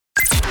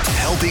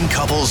helping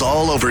couples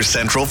all over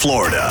Central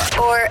Florida.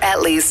 Or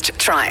at least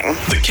trying.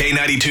 The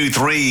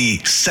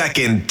K92-3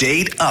 Second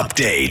Date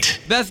Update.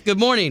 Beth, good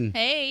morning.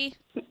 Hey.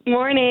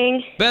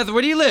 Morning. Beth,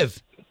 where do you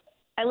live?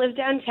 I live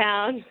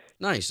downtown.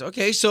 Nice.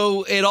 Okay,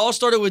 so it all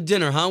started with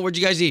dinner, huh? Where'd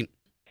you guys eat?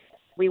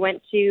 We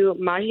went to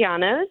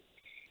Maggiano's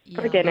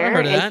for dinner. I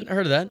heard of and that. I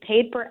heard of that.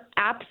 Paid for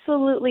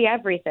absolutely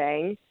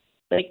everything.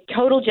 Like,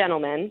 total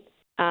gentleman.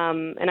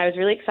 And I was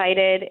really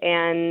excited.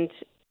 And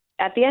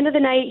at the end of the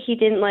night, he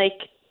didn't,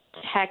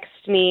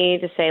 text me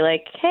to say,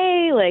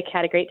 hey,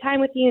 had a great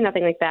time with you,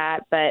 nothing like that.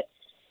 But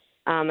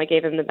I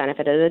gave him the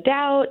benefit of the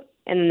doubt.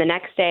 And then the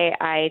next day,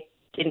 I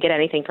didn't get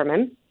anything from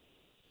him.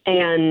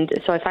 And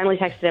so I finally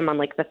texted him on,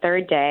 the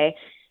third day.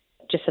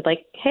 Just said,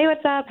 hey,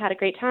 what's up? Had a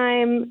great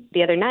time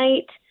the other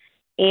night.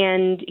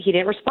 And he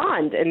didn't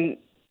respond. And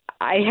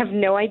I have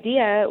no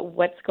idea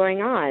what's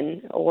going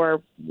on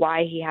or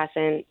why he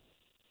hasn't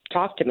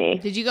talked to me.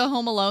 Did you go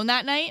home alone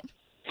that night?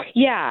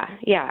 Yeah.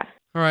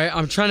 All right,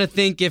 I'm trying to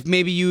think if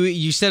maybe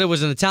you said it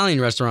was an Italian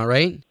restaurant,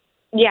 right?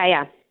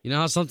 Yeah. You know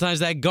how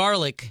sometimes that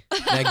garlic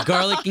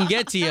can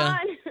get to you. John,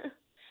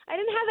 I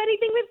didn't have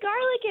anything with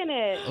garlic in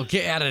it.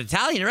 Okay, at an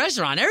Italian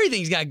restaurant,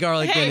 everything's got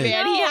garlic in it. Hey,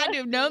 man, he had to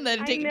have known that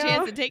to take a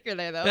chance to take her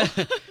there, though.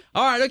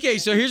 All right, okay,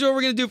 so here's what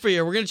we're going to do for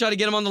you. We're going to try to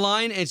get him on the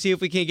line and see if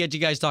we can't get you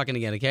guys talking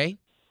again, okay?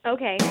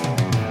 Okay.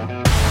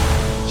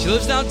 She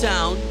lives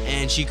downtown,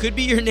 and she could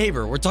be your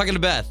neighbor. We're talking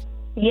to Beth.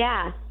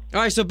 Yeah.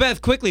 All right, so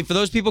Beth, quickly, for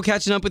those people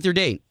catching up with your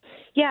date.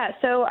 Yeah,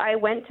 so I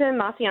went to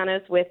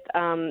Maggiano's with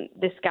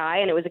this guy,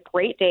 and it was a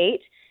great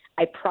date.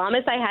 I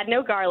promise I had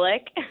no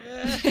garlic.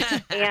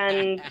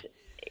 And,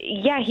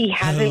 yeah, he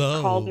hasn't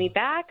called me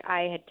back.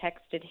 I had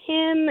texted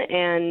him,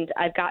 and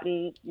I've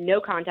gotten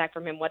no contact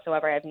from him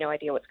whatsoever. I have no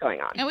idea what's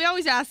going on. And we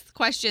always ask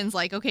questions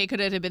like, okay,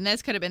 could it have been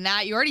this? Could it have been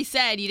that? You already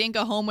said you didn't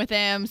go home with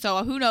him,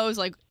 so who knows?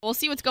 We'll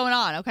see what's going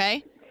on,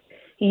 okay?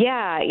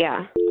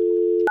 Yeah.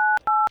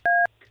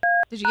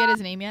 Did you get his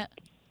name yet?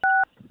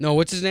 No,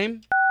 what's his name?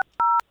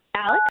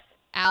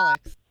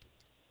 Alex.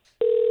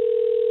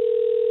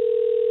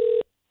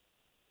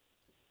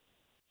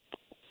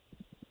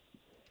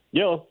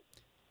 Yo.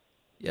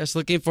 Yes,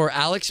 looking for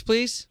Alex,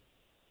 please.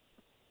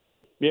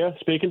 Yeah,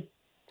 speaking.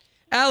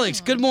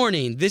 Alex, good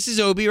morning. This is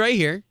Obie right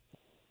here.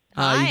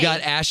 Hi. You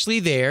got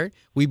Ashley there.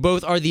 We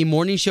both are the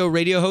morning show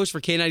radio host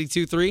for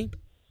K92.3.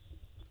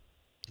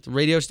 It's a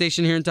radio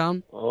station here in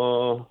town.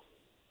 Why?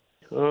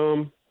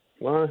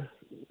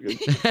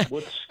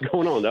 What's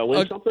going on? Did I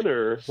win something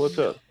or what's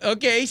up?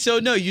 Okay, so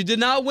no, you did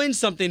not win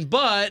something,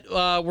 but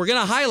we're going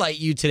to highlight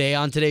you today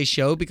on today's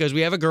show because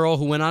we have a girl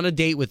who went on a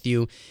date with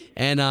you,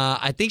 and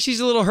I think she's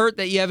a little hurt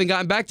that you haven't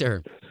gotten back to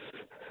her.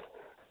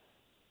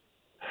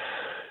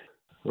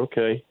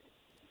 Okay.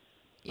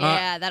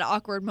 Yeah, that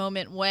awkward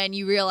moment when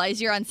you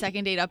realize you're on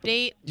second date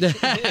update.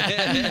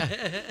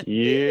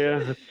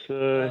 Yeah,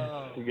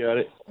 you got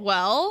it.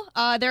 Well,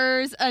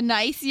 there's a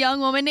nice young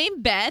woman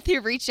named Beth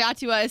who reached out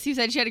to us who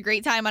said she had a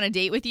great time on a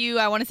date with you,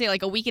 I want to say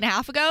a week and a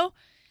half ago.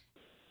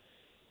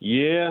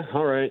 Yeah,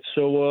 all right.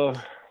 So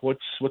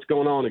what's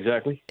going on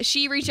exactly?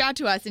 She reached out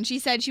to us and she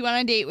said she went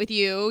on a date with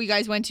you. You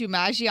guys went to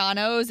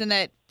Maggiano's and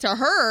that to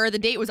her, the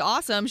date was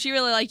awesome. She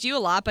really liked you a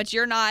lot, but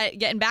you're not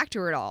getting back to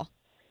her at all.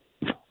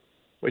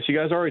 Wait, so you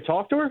guys already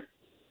talked to her?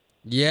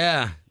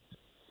 Yeah.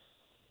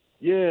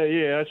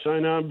 Yeah.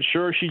 I'm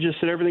sure she just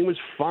said everything was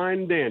fine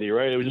and dandy,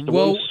 right? It was just a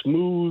little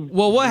smooth.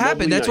 Well, what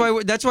happened? night.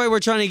 That's why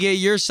we're trying to get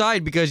your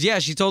side because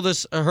she told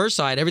us her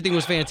side. Everything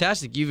was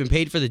fantastic. You even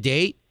paid for the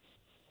date.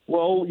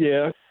 Well,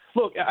 yeah.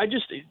 Look,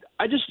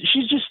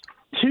 she's just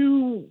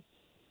too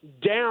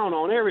down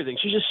on everything.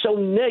 She's just so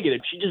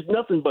negative. She just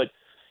nothing but,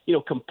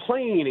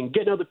 complain and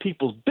get in other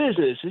people's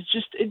business. It's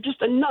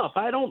just enough.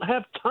 I don't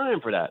have time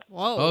for that.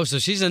 Whoa. Oh, so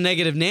she's a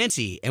negative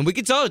Nancy, and we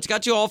can tell it's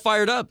got you all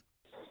fired up.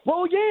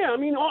 Well, yeah. I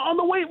mean, on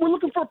the way, we're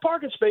looking for a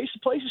parking space. The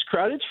place is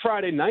crowded. It's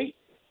Friday night.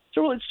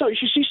 So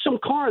she sees some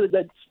car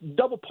that's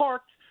double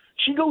parked.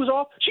 She goes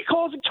off. She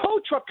calls a tow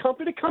truck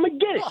company to come and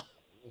get it.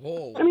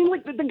 Whoa. I mean,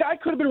 the guy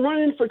could have been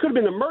running for, it could have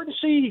been an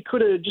emergency. He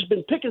could have just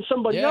been picking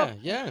somebody up.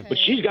 Yeah. But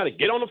she's got to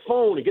get on the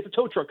phone and get the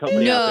tow truck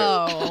company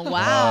out there. No,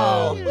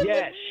 wow.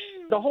 Yes.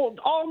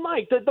 All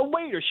night, the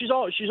waiter, she's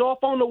off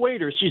on the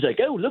waiter. She's like,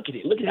 oh, look at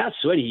him. Look at how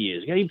sweaty he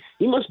is.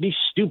 He must be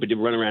stupid to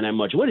run around that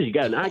much. What has he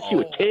got, an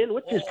IQ of 10?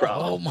 What's his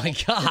problem? Oh, my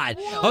God.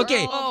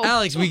 Okay,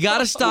 Alex, we got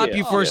to stop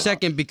you for a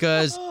second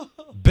because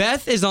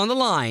Beth is on the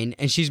line,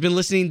 and she's been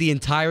listening the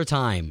entire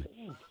time.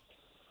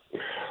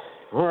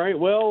 All right,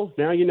 well,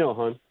 now you know,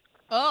 hon.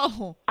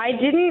 Oh. I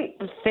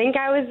didn't think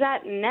I was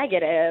that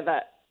negative.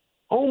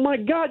 Oh, my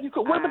God.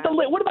 What about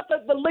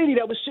the lady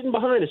that was sitting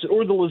behind us that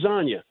ordered the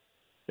lasagna?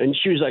 And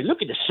she was like,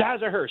 look at the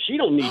size of her. She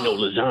don't need no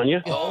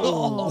lasagna.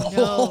 Oh,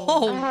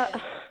 no. I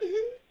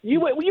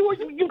was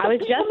just making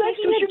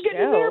a you're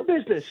getting in their joke.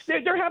 business.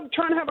 They're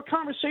trying to have a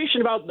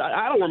conversation about,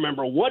 I don't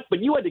remember what, but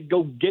you had to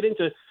go get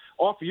into,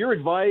 offer your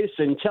advice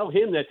and tell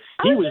him that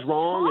he was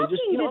wrong. And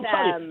just, talking I'm to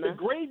telling you, them. the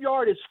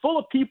graveyard is full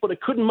of people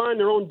that couldn't mind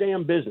their own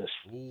damn business.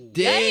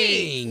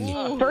 Dang.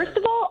 Ooh. First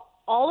of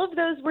all of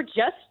those were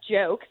just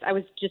jokes. I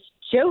was just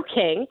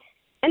joking.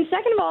 And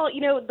second of all,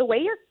 the way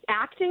you're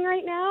acting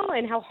right now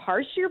and how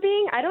harsh you're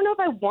being, I don't know if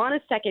I want a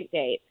second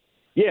date.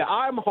 Yeah,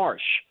 I'm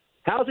harsh.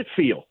 How's it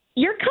feel?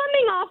 You're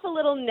coming off a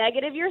little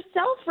negative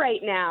yourself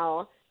right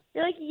now.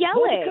 You're like yelling.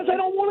 Well, because I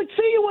don't want to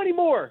see you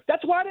anymore.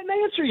 That's why I didn't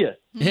answer you.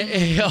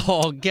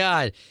 Oh,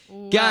 God.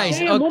 Guys.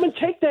 Damn, woman,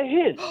 take the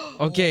hint.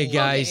 Okay,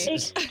 guys.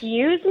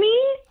 Excuse me?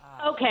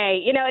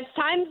 Okay, it's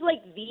times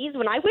like these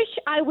when I wish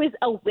I was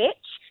a witch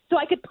so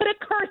I could put a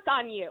curse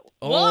on you.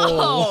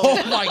 Oh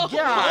my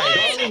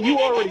God. You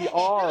already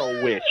are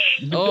a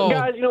witch. Oh.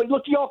 Guys,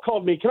 look, y'all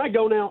called me. Can I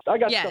go now? I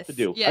got stuff to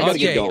do. Yes. I got to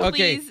get going.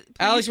 Okay. Please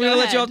Alex, we're go going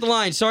to let you ahead. off the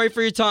line. Sorry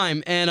for your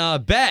time.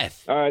 And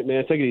Beth. All right,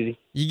 man. Take it easy.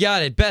 You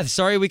got it. Beth,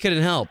 sorry we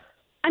couldn't help.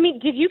 I mean,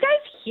 did you guys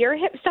hear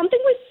him? Something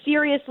was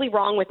seriously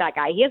wrong with that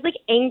guy. He has,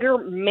 anger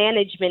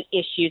management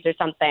issues or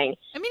something.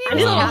 I mean, he I'm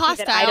was a just little happy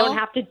that I hostile. don't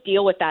have to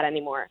deal with that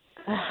anymore.